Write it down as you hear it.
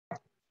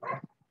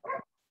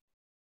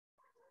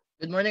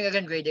Good morning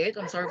again, grade 8.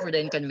 I'm sorry for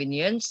the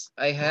inconvenience.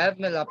 I have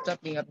my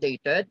laptop being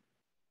updated.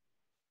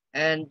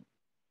 And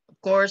of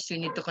course, you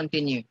need to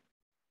continue.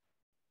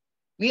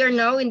 We are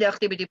now in the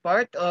activity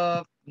part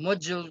of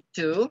module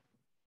 2,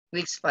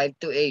 weeks 5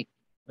 to 8,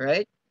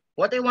 right?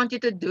 What I want you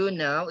to do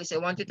now is I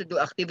want you to do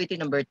activity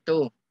number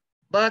 2.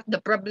 But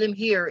the problem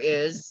here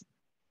is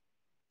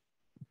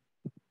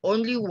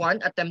only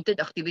one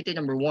attempted activity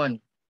number 1.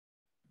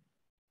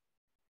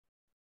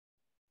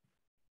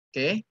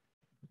 Okay?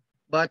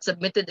 But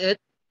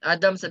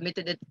Adam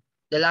submitted it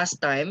the last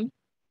time.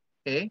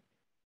 Okay?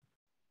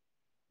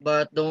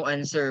 But no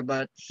answer.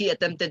 But he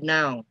attempted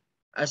now,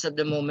 as of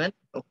the moment,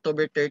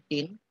 October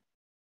 13,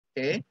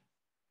 okay,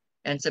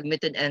 and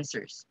submitted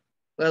answers.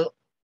 Well,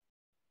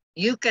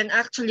 you can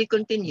actually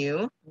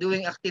continue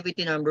doing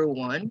activity number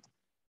 1,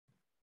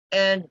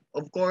 and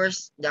of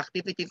course, the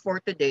activity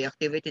for today,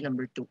 activity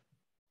number 2,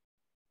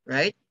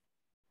 right?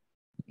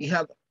 You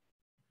have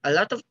a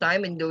lot of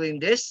time in doing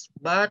this,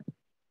 but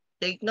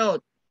take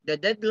note, the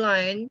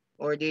deadline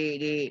or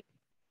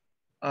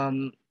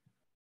um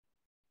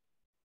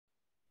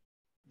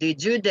the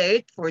due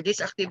date for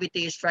this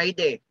activity is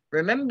Friday.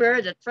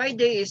 Remember that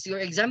Friday is your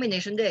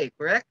examination day,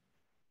 correct?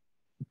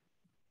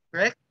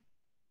 Correct?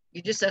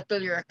 You just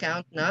settle your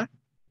account na.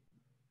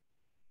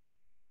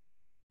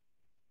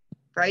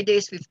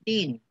 Friday is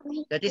 15.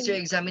 That is your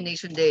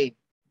examination day.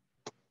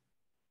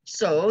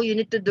 So you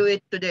need to do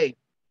it today.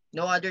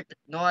 No other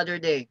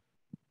day.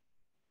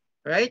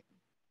 Right?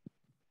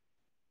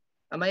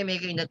 Am I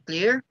making that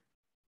clear?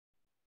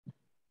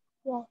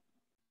 Yeah.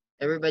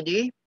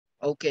 Everybody?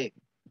 Okay.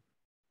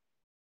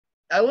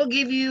 I will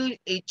give you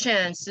a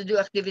chance to do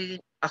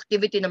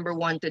activity number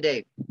 1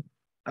 today.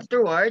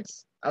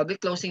 Afterwards, I'll be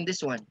closing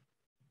this one.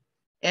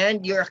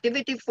 And your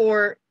activity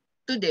for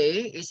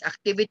today is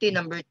activity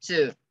number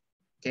 2.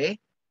 Okay?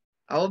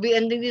 I will be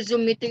ending this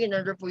Zoom meeting in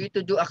order for you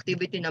to do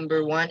activity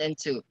number 1 and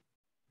 2. Do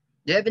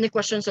you have any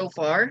questions so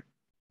far?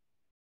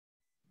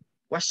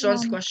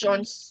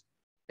 Questions?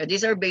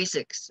 These are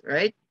basics,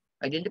 right?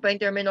 Identifying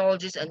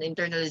terminologies and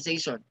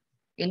internalization.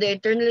 In the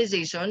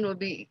internalization will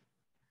be,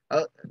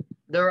 uh,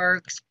 there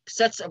are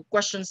sets of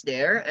questions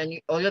there, and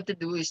all you have to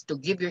do is to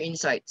give your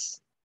insights,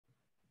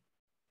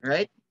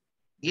 right?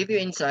 Give your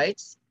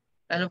insights,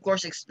 and of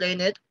course, explain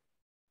it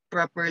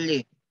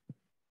properly,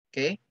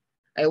 okay?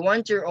 I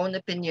want your own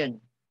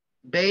opinion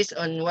based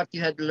on what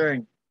you had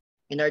learned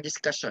in our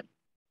discussion,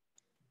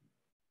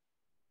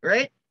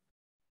 right?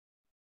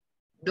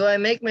 Do I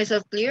make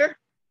myself clear?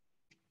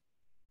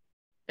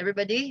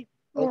 Everybody?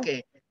 Yeah.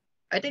 Okay.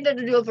 I think that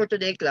will do it for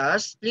today,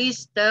 class.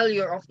 Please tell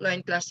your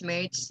offline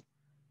classmates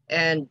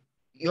and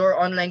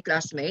your online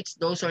classmates,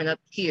 those who are not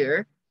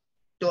here,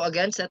 to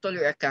again settle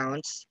your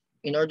accounts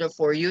in order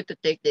for you to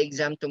take the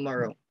exam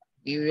tomorrow.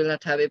 You will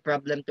not have a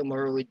problem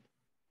tomorrow with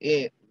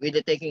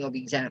the taking of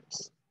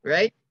exams,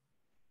 right?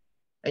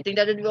 I think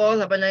that will be all.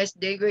 Have a nice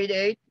day, grade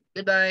 8.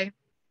 Goodbye.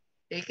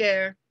 Take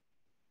care.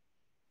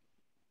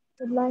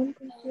 Good line.